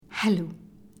Hello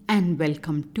and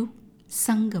welcome to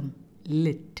Sangam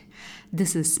Lit.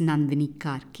 This is Nandini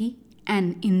Karki,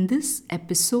 and in this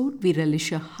episode we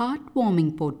relish a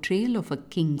heartwarming portrayal of a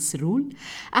king's rule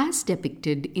as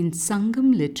depicted in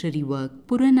Sangam literary work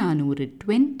Purananuru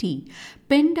 20,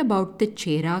 penned about the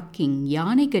Chera king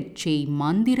Yanegatchei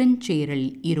Mandirancheral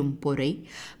Irumporai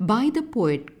by the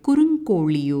poet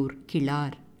Kurunkoliyur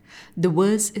Kilar. The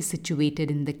verse is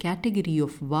situated in the category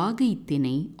of Vagai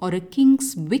Thinai, or a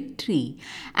king's victory,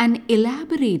 and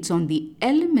elaborates on the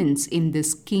elements in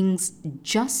this king's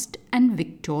just and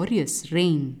victorious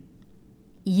reign.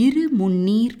 இரு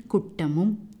முன்னீர்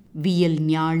குட்டமும் வியல்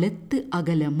ஞாலத்து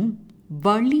அகலமும்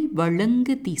வழி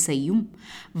வழங்கு திசையும்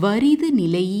வரிது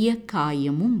நிலைய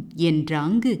காயமும்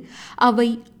என்றாங்கு அவை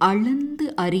அளந்து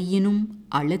அறியினும்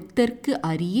அளத்தற்கு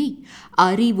அறியை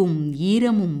அறிவும்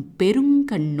ஈரமும்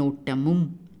பெருங்கண்ணோட்டமும்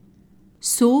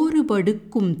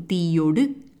சோறுபடுக்கும் தீயொடு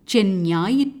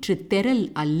செஞ்ஞாயிற்று தெரல்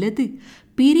அல்லது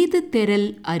பிரிது தெரல்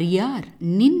அறியார்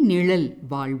நின்னிழல்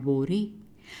வாழ்வோரே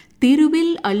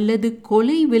திருவில் அல்லது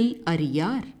கொலைவில்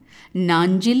அறியார்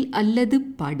நாஞ்சில் அல்லது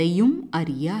படையும்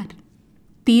அறியார்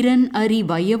திறன் அறி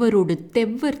வயவரொடு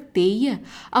தெவ்வர் தேய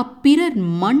அப்பிறர்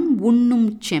மண் உண்ணும்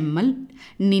செம்மல்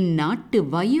நின்னாட்டு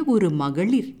வயவொரு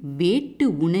மகளிர் வேட்டு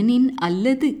உணனின்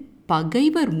அல்லது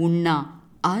பகைவர் உண்ணா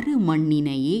அரு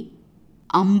மண்ணினையே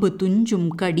அம்பு துஞ்சும்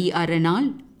கடி அரணால்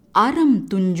அறம்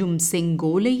துஞ்சும்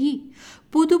செங்கோலையே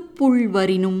புதுப்புள்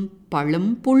வரினும்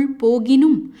பழம்புள்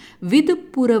போகினும்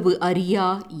விதுப்புறவு அறியா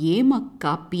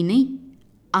ஏமக்காப்பினை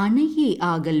அணையே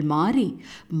ஆகல் மாறே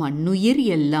மண்ணுயிர்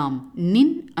எல்லாம்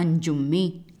நின் அஞ்சும்மே.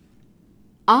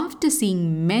 After seeing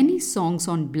many songs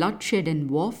on bloodshed and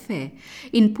warfare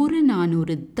in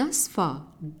Purananuru thus far,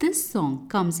 this song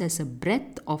comes as a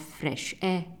breath of fresh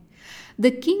air.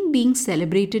 The king being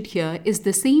celebrated here is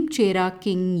the same Chera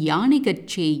king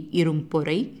Yanegatchei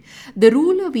Irumporai, the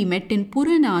ruler we met in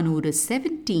Purananuru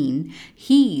 17,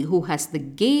 he who has the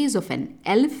gaze of an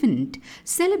elephant,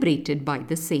 celebrated by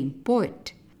the same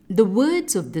poet. The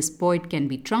words of this poet can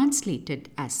be translated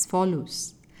as follows.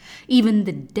 Even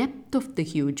the depth of the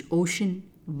huge ocean,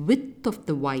 width of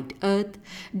the wide earth,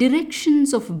 directions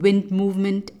of wind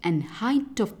movement, and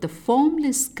height of the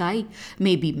formless sky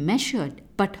may be measured,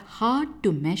 but hard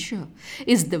to measure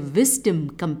is the wisdom,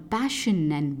 compassion,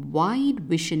 and wide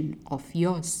vision of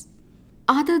yours.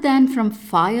 Other than from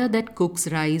fire that cooks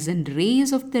rice and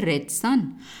rays of the red sun,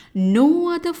 no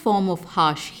other form of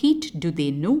harsh heat do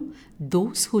they know,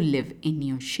 those who live in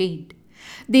your shade.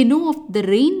 They know of the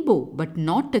rainbow, but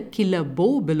not a killer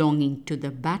bow belonging to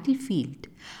the battlefield.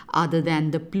 Other than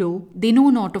the plough, they know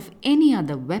not of any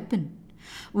other weapon.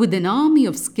 With an army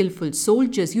of skillful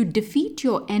soldiers, you defeat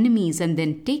your enemies and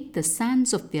then take the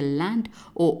sands of their land,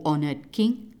 O honored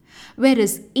king.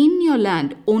 Whereas in your land,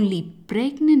 only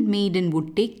pregnant maiden would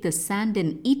take the sand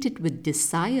and eat it with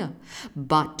desire,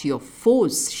 but your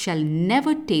foes shall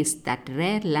never taste that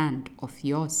rare land of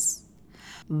yours.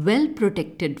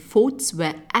 Well-protected forts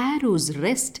where arrows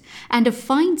rest, and a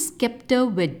fine scepter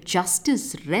where justice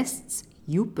rests,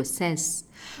 you possess.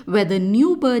 Whether new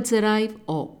birds arrive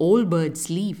or old birds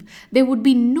leave, there would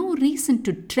be no reason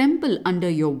to tremble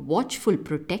under your watchful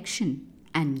protection.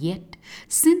 And yet,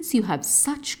 since you have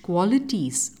such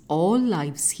qualities, all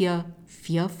lives here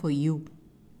fear for you.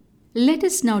 Let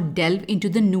us now delve into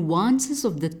the nuances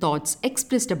of the thoughts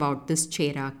expressed about this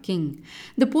Chera king.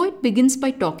 The poet begins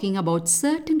by talking about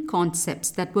certain concepts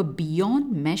that were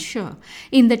beyond measure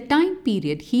in the time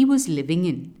period he was living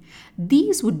in.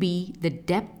 These would be the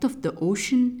depth of the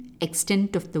ocean,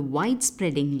 extent of the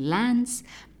wide-spreading lands,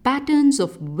 patterns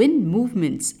of wind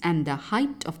movements, and the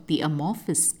height of the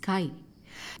amorphous sky.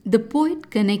 The poet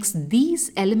connects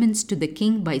these elements to the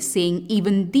king by saying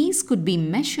even these could be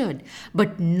measured,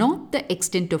 but not the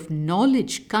extent of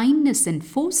knowledge, kindness, and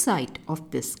foresight of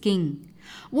this king.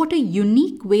 What a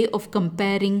unique way of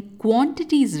comparing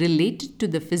quantities related to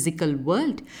the physical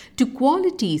world to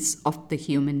qualities of the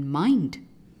human mind.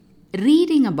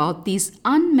 Reading about these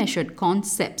unmeasured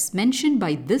concepts mentioned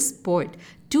by this poet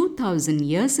 2000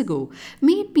 years ago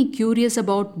made me curious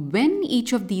about when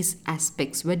each of these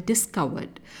aspects were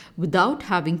discovered. Without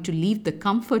having to leave the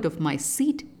comfort of my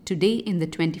seat today in the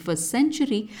 21st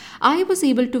century, I was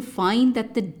able to find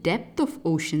that the depth of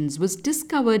oceans was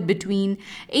discovered between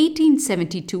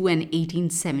 1872 and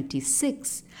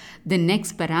 1876. The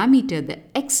next parameter, the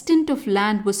extent of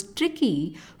land, was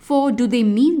tricky, for do they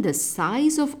mean the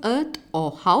size of earth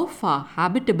or how far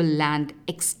habitable land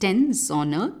extends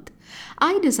on earth?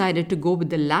 I decided to go with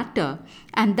the latter,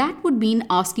 and that would mean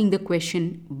asking the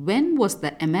question, when was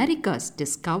the Americas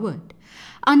discovered?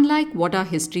 Unlike what our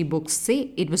history books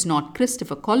say, it was not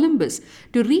Christopher Columbus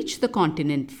to reach the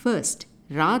continent first.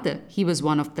 Rather, he was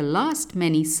one of the last,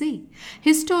 many say.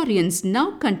 Historians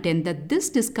now contend that this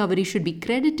discovery should be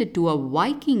credited to a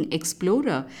Viking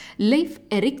explorer, Leif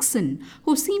Erikson,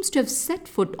 who seems to have set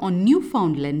foot on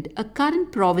Newfoundland, a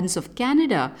current province of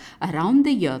Canada, around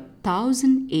the year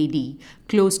 1000 AD,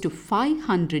 close to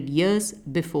 500 years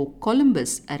before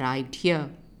Columbus arrived here.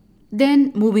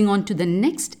 Then, moving on to the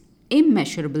next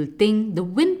immeasurable thing, the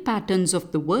wind patterns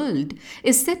of the world,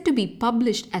 is said to be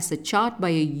published as a chart by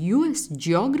a US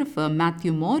geographer,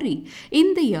 Matthew Maury,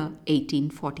 in the year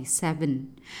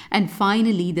 1847. And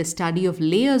finally, the study of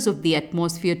layers of the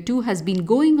atmosphere too has been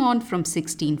going on from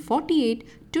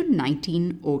 1648 to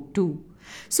 1902.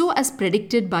 So, as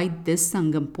predicted by this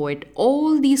Sangam poet,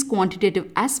 all these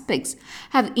quantitative aspects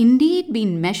have indeed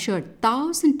been measured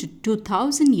 1000 to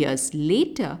 2000 years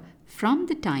later from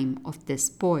the time of this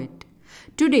poet.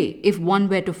 Today, if one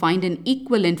were to find an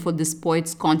equivalent for this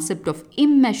poet's concept of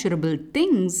immeasurable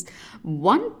things,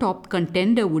 one top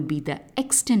contender would be the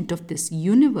extent of this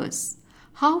universe.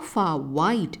 How far,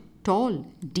 wide, tall,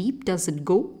 deep does it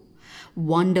go?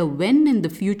 Wonder when in the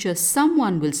future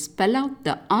someone will spell out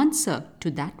the answer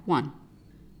to that one.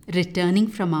 Returning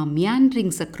from our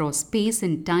meanderings across space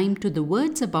and time to the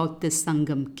words about this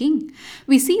Sangam king,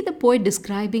 we see the poet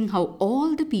describing how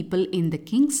all the people in the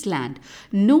king's land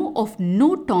know of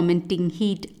no tormenting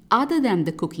heat other than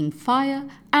the cooking fire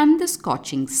and the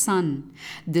scorching sun.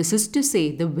 This is to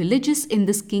say, the villages in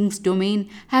this king's domain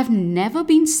have never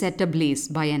been set ablaze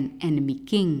by an enemy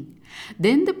king.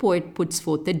 Then the poet puts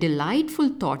forth the delightful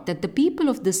thought that the people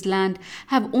of this land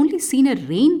have only seen a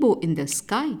rainbow in the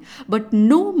sky, but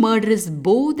no murderous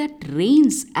bow that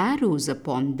rains arrows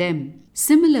upon them.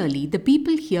 Similarly, the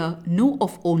people here know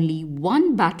of only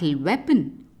one battle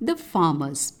weapon, the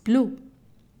farmer's plough.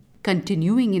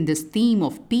 Continuing in this theme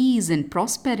of peace and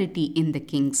prosperity in the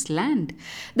king's land,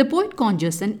 the poet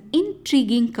conjures an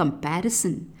intriguing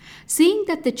comparison, saying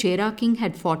that the Chera king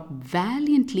had fought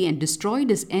valiantly and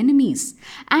destroyed his enemies,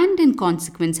 and in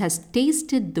consequence has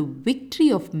tasted the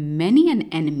victory of many an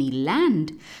enemy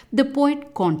land. The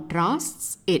poet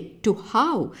contrasts it to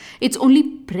how it's only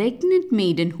pregnant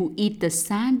maiden who eat the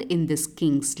sand in this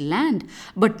king's land,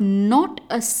 but not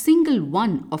a single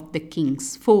one of the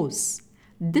king's foes.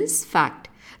 This fact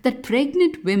that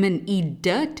pregnant women eat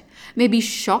dirt may be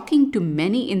shocking to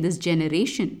many in this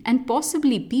generation and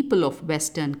possibly people of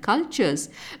Western cultures,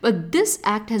 but this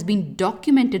act has been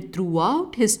documented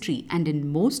throughout history and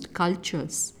in most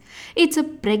cultures. It's a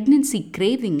pregnancy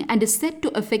craving and is said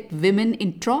to affect women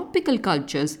in tropical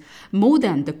cultures more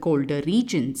than the colder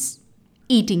regions.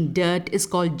 Eating dirt is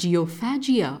called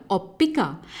geophagia or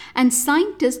pica, and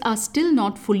scientists are still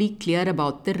not fully clear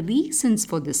about the reasons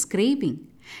for this craving.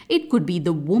 It could be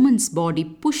the woman's body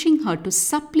pushing her to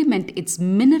supplement its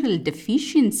mineral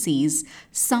deficiencies,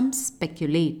 some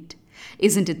speculate.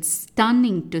 Isn't it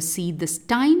stunning to see this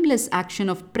timeless action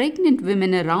of pregnant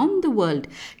women around the world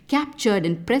captured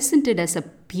and presented as a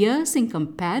piercing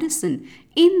comparison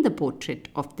in the portrait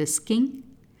of this king?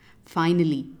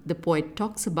 Finally, the poet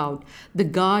talks about the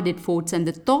guarded forts and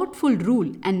the thoughtful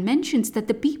rule and mentions that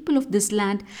the people of this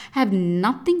land have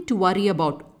nothing to worry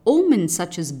about omens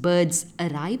such as birds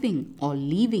arriving or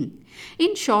leaving.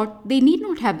 In short, they need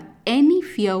not have any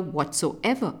fear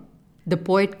whatsoever. The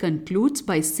poet concludes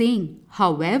by saying,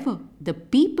 however, the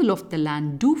people of the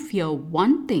land do fear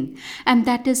one thing, and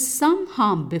that is some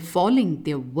harm befalling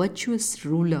their virtuous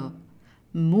ruler.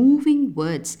 Moving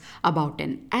words about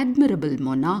an admirable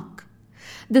monarch.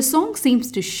 The song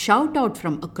seems to shout out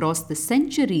from across the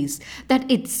centuries that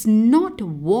it's not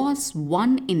wars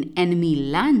won in enemy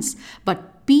lands,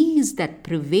 but peace that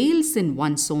prevails in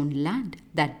one's own land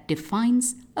that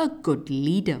defines a good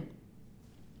leader.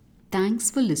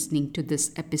 Thanks for listening to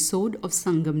this episode of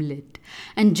Sangam Lit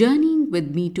and journeying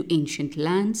with me to ancient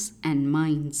lands and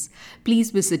minds.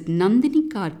 Please visit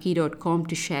nandinikarki.com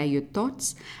to share your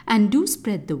thoughts and do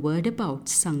spread the word about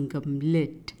Sangam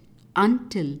Lit.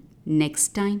 Until next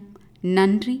time,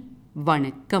 Nandri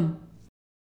Vanakkam.